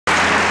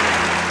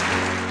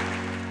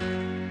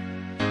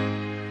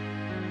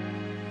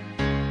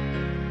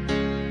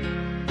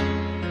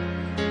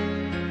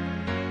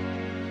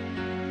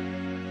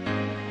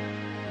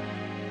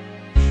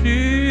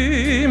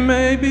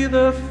Maybe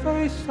the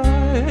face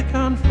I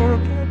can't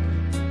forget,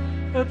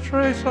 a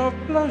trace of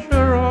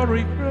pleasure or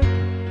regret.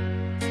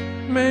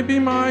 Maybe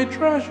my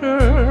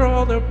treasure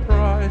or the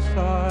price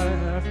I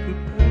have to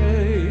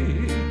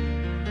pay.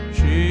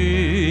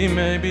 She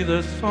may be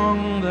the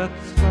song that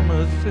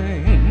summer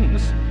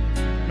sings,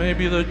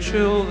 maybe the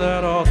chill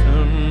that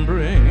autumn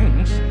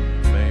brings,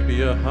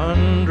 maybe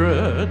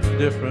 100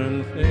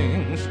 different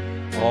things,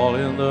 all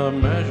in the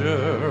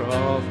measure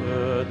of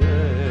a day.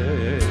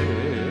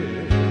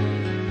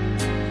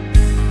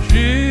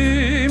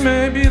 She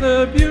may be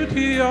the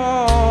beauty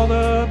or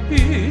the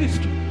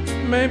beast,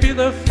 maybe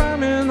the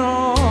famine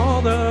or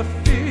the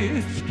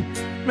feast,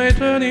 may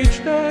turn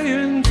each day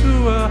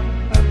into a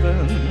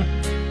heaven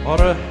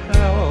or a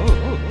hell.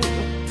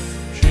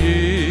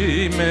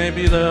 She may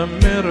be the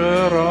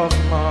mirror of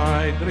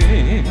my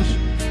dreams,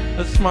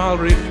 a smile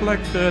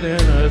reflected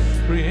in a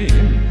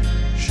stream.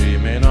 She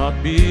may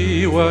not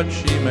be what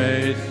she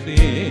may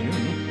seem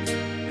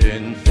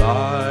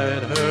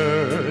inside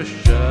her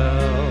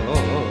shell.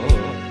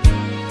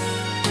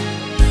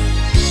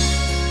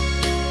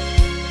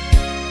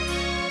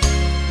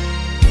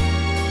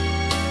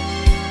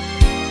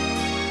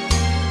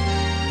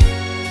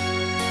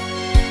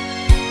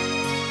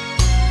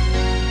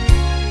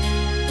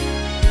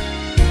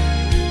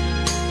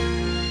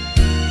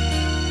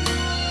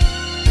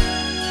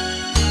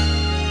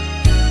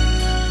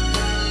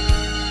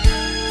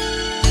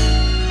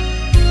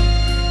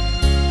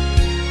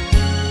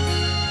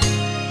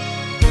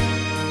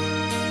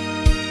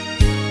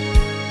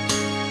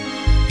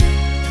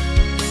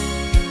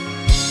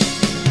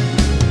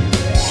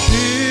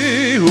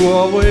 Who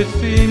always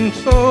seemed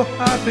so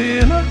happy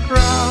in a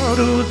crowd,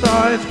 whose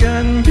eyes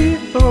can be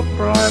so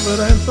private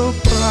and so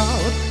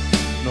proud.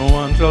 No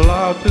one's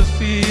allowed to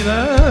see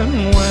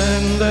them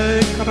when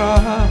they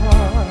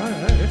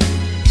cry.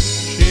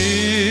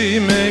 She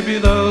may be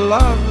the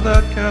love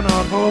that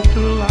cannot hope to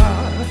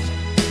last,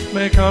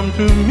 may come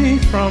to me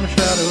from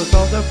shadows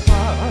of the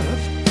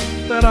past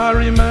that I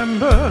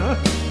remember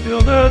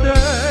till the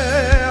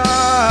day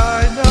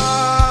I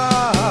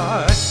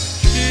die.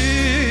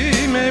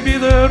 She may be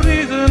the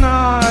reason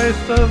I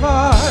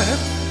survive,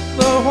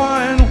 the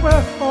why and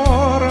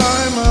wherefore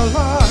I'm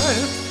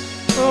alive,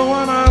 the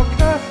one I'll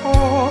care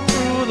for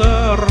through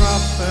the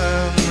rough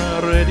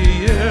and ready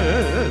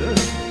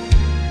years.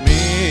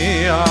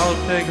 Me, I'll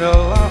take her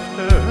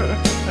laughter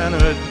and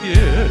her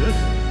tears,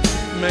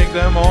 make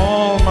them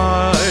all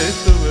my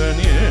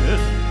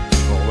souvenirs.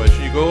 For where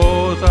she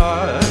goes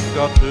I've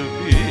got to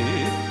be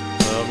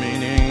the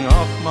meaning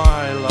of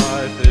my life.